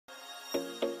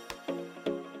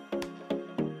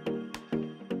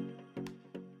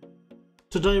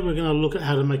Today we're going to look at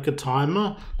how to make a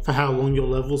timer for how long your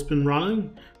level's been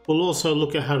running. We'll also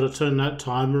look at how to turn that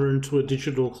timer into a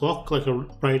digital clock, like a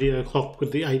radio clock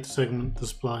with the 8-segment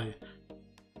display.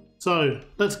 So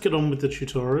let's get on with the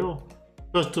tutorial.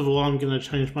 First of all, I'm going to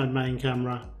change my main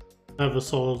camera to have a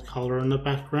solid color in the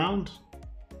background.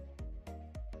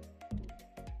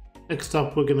 Next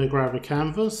up, we're going to grab a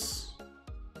canvas.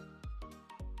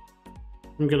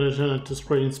 I'm going to turn it to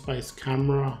screen space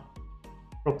camera.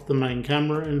 Drop the main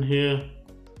camera in here,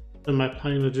 turn my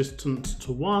planar distance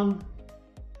to 1.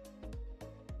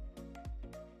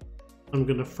 I'm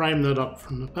going to frame that up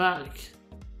from the back,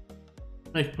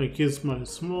 make my gizmo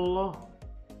smaller,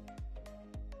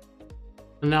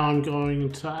 and now I'm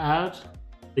going to add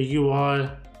the UI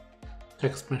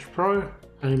TextMesh Pro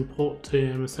and import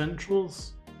TM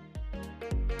Essentials.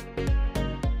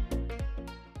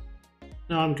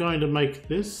 Now I'm going to make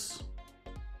this,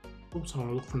 oops,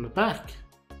 I'll look from the back,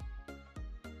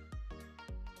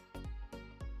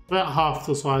 about half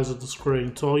the size of the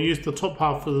screen. So I'll use the top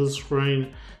half of the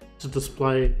screen to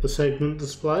display the segment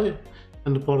display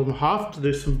and the bottom half to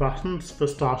do some buttons for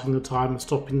starting the timer,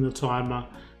 stopping the timer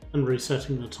and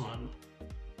resetting the timer.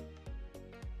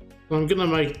 So I'm going to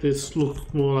make this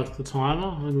look more like the timer.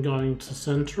 I'm going to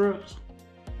center it.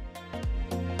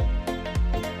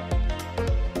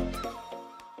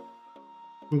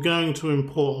 I'm going to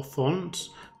import a font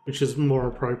which is more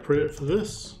appropriate for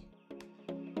this.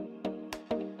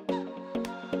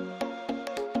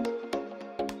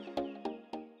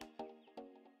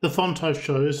 The font I've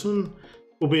chosen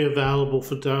will be available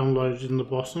for download in the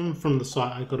bottom from the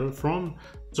site I got it from.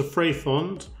 It's a free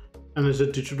font and it's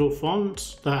a digital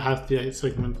font that has the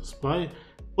 8-segment display.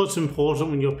 What's important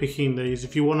when you're picking these,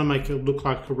 if you want to make it look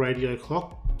like a radio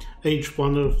clock, each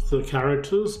one of the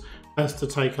characters has to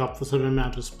take up the same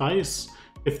amount of space.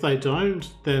 If they don't,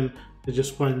 then they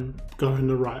just won't go in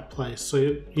the right place. So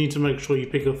you need to make sure you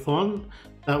pick a font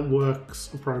that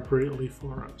works appropriately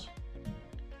for it.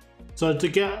 So to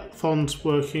get fonts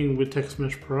working with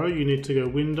TextMesh Pro, you need to go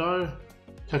Window,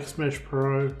 TextMesh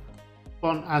Pro,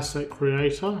 Font Asset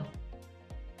Creator.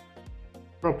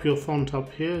 Drop your font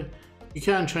up here. You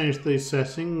can change these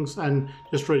settings and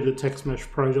just read the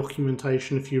TextMesh Pro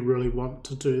documentation if you really want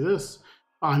to do this.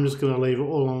 I'm just going to leave it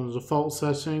all on the default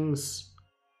settings.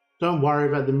 Don't worry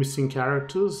about the missing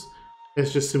characters.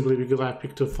 It's just simply because I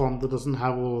picked a font that doesn't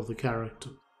have all of the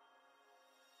characters.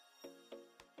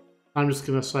 I'm just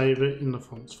going to save it in the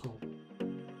fonts folder.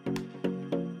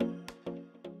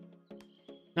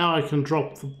 Now I can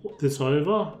drop this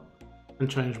over and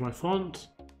change my font.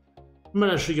 I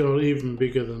might actually go even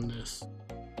bigger than this.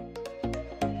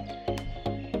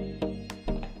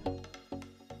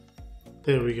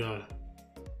 There we go.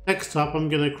 Next up, I'm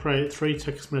going to create 3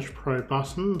 TextMesh Pro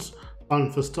buttons,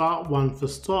 one for start, one for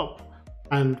stop,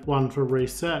 and one for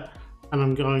reset, and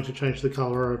I'm going to change the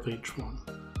color of each one.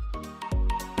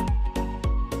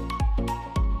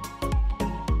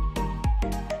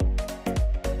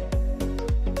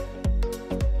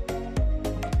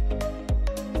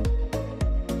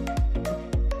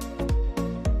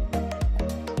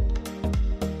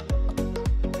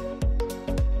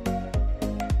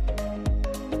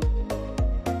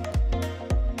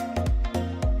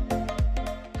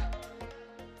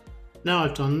 Now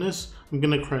I've done this, I'm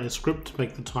going to create a script to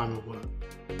make the timer work.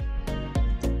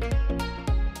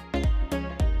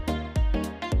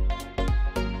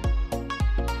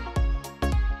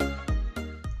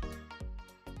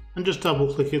 And just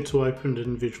double click it to open it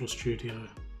in Visual Studio.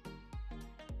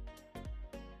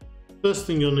 First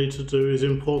thing you'll need to do is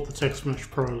import the TextMesh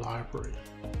Pro library.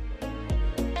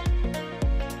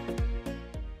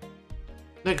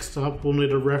 Next up, we'll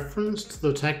need a reference to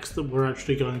the text that we're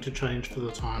actually going to change for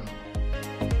the timer.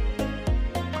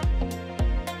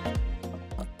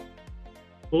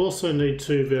 We'll also need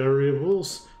 2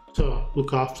 variables to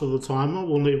look after the timer.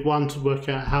 We'll need one to work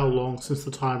out how long since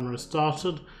the timer has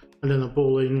started, and then a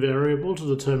Boolean variable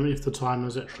to determine if the timer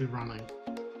is actually running.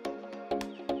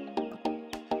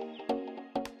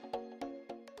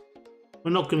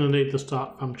 We're not going to need the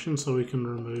start function, so we can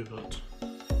remove it.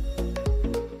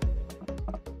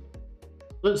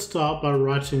 Let's start by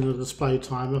writing the display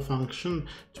timer function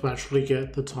to actually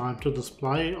get the time to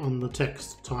display on the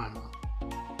text timer.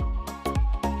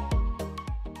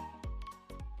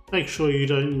 Make sure you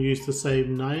don't use the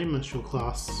same name as your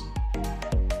class.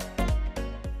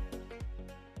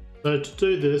 So to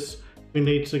do this, we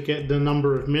need to get the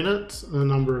number of minutes and the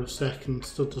number of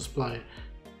seconds to display.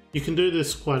 You can do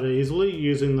this quite easily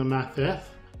using the mathf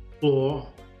floor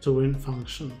to int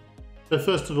function. So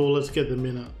first of all, let's get the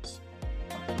minutes.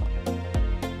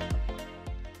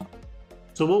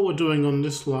 So what we're doing on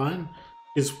this line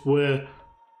is we're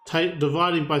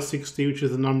dividing by 60, which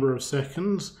is the number of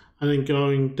seconds, and then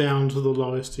going down to the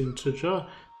lowest integer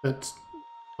that's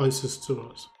closest to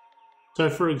it. So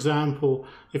for example,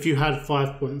 if you had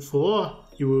 5.4,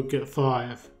 you would get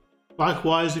 5.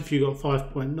 Likewise, if you got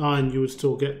 5.9, you would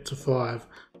still get to 5.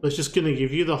 But it's just going to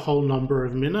give you the whole number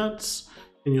of minutes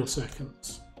in your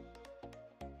seconds.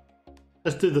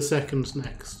 Let's do the seconds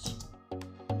next.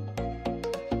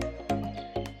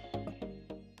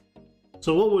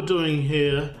 So what we're doing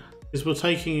here is we're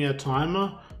taking our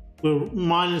timer, we're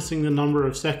minusing the number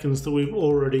of seconds that we've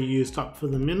already used up for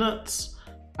the minutes,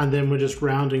 and then we're just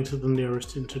rounding to the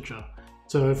nearest integer.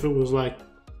 So if it was like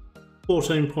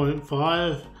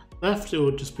 14.5 left, it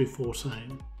would just be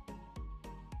 14.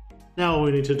 Now all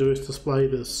we need to do is display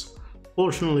this.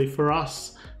 Fortunately for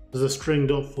us, there's a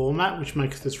string.format format, which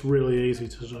makes this really easy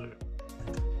to do.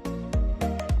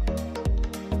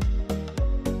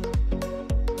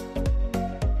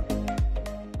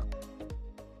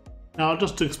 Now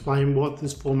just to explain what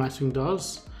this formatting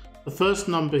does, the first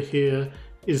number here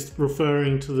is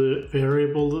referring to the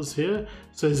variable that's here.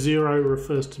 So 0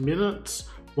 refers to minutes,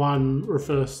 1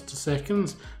 refers to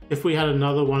seconds. If we had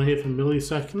another one here for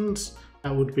milliseconds,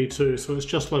 that would be 2. So it's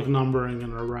just like numbering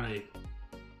an array.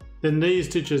 Then these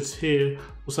digits here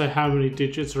will say how many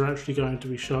digits are actually going to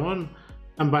be shown.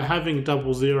 And by having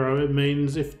 00, it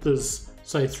means if there's,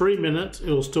 say, 3 minutes,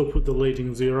 it'll still put the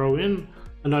leading 0 in.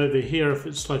 And over here, if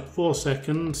it's like 4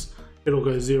 seconds, it'll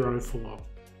go 0, 4.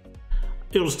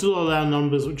 It'll still allow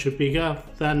numbers which are bigger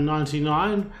than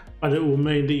 99, but it will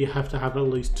mean that you have to have at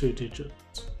least 2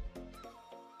 digits.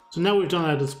 So now we've done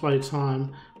our display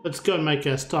time, let's go make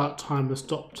our start timer,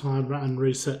 stop timer, and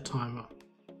reset timer.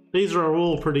 These are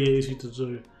all pretty easy to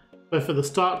do. So for the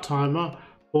start timer,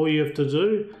 all you have to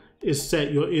do is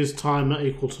set your isTimer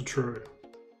equal to true.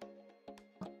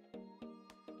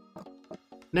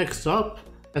 Next up,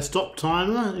 our stop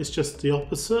timer is just the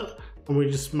opposite, and we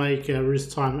just make our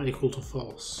isTimer equal to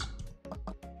false.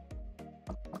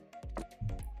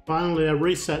 Finally, our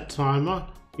reset timer,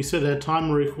 we set our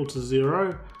timer equal to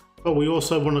 0, but we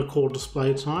also want to call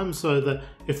display time so that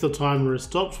if the timer is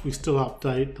stopped, we still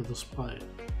update the display.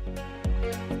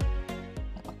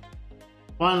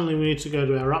 Finally, we need to go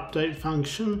to our update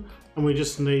function, and we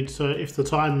just need to, if the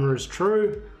timer is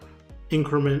true,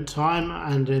 increment time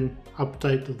and then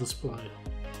update the display.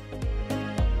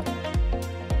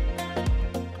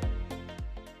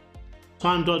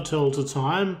 Time.tell to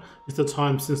time is the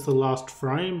time since the last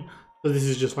frame, so this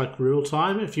is just like real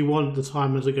time. If you want the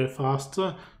timer to go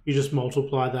faster, you just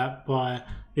multiply that by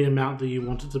the amount that you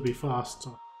want it to be faster.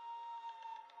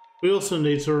 We also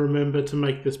need to remember to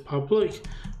make this public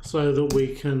so that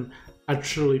we can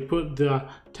actually put the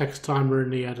text timer in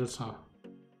the editor.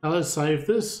 Now let's save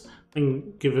this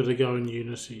and give it a go in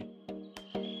Unity.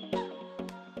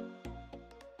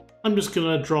 I'm just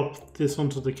going to drop this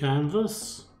onto the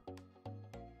canvas.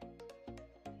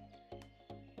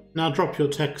 Now drop your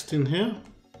text in here.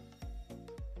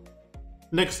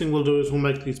 Next thing we'll do is we'll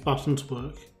make these buttons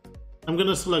work. I'm going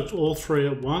to select all 3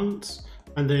 at once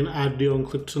and then add the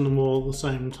on-click to them all at the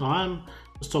same time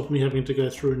to stop me having to go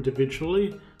through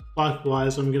individually.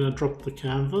 Likewise, I'm going to drop the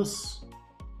canvas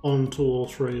onto all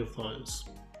 3 of those.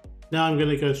 Now I'm going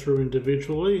to go through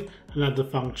individually and add the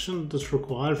function that's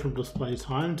required from display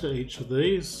time to each of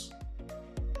these.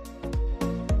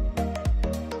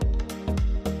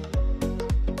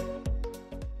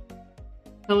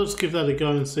 Now let's give that a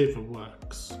go and see if it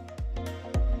works.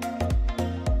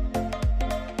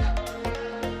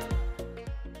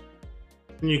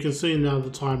 And you can see now the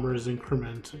timer is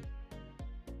incrementing.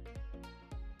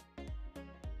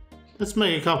 Let's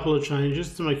make a couple of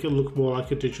changes to make it look more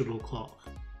like a digital clock.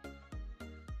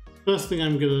 First thing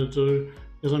I'm going to do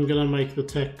is I'm going to make the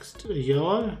text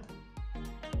yellow.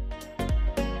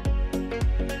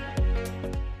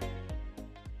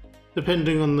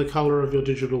 Depending on the colour of your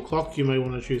digital clock, you may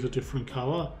want to choose a different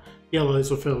colour. Yellow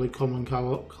is a fairly common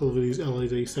colour for these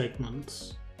LED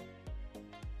segments.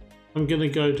 I'm going to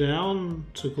go down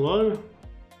to glow.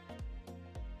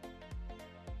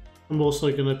 I'm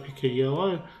also going to pick a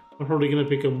yellow. I'm probably going to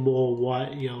pick a more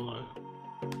white yellow.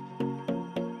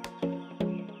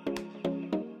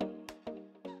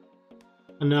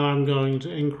 And now I'm going to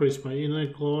increase my inner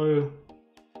glow.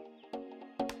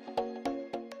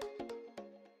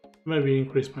 Maybe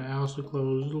increase my outer glow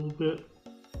a little bit.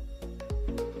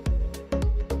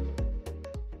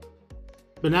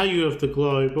 But now you have the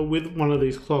glow, but with one of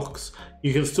these clocks,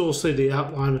 you can still see the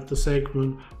outline of the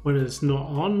segment when it's not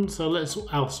on, so let's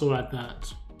also add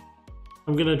that.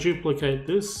 I'm going to duplicate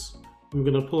this, I'm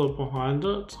going to pull it behind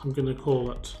it, I'm going to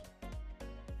call it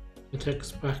the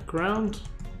text background.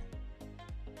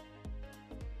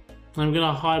 I'm going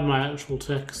to hide my actual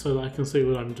text so that I can see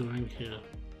what I'm doing here.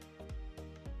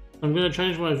 I'm going to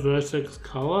change my vertex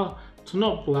color to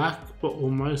not black, but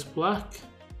almost black.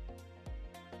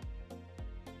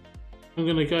 I'm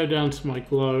going to go down to my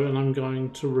glow and I'm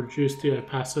going to reduce the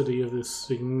opacity of this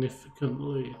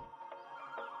significantly.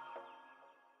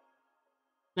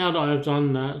 Now that I've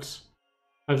done that,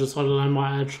 I've decided I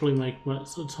might actually make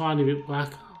it a tiny bit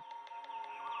blacker.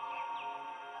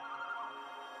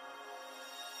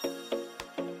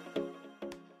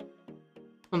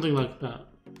 Something like that.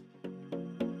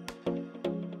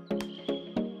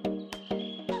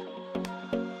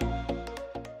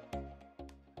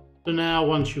 So now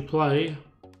once you play,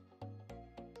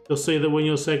 you'll see that when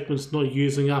your segment's not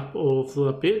using up all of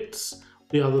the bits,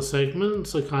 the other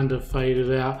segments are kind of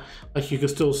faded out. Like you can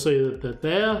still see that they're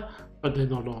there, but they're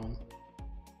not on.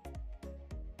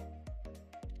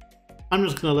 I'm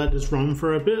just going to let this run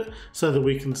for a bit so that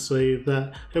we can see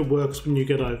that it works when you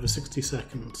get over 60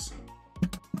 seconds.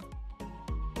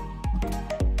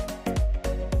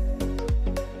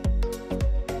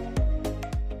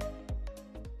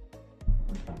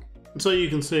 And so you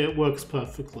can see it works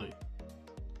perfectly.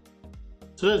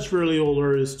 So that's really all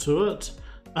there is to it.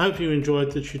 I hope you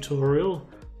enjoyed the tutorial.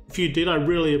 If you did, I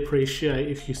really appreciate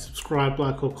if you subscribe,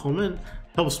 like or comment.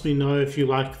 Helps me know if you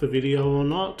like the video or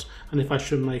not, and if I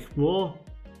should make more.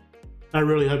 I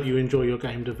really hope you enjoy your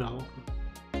game development.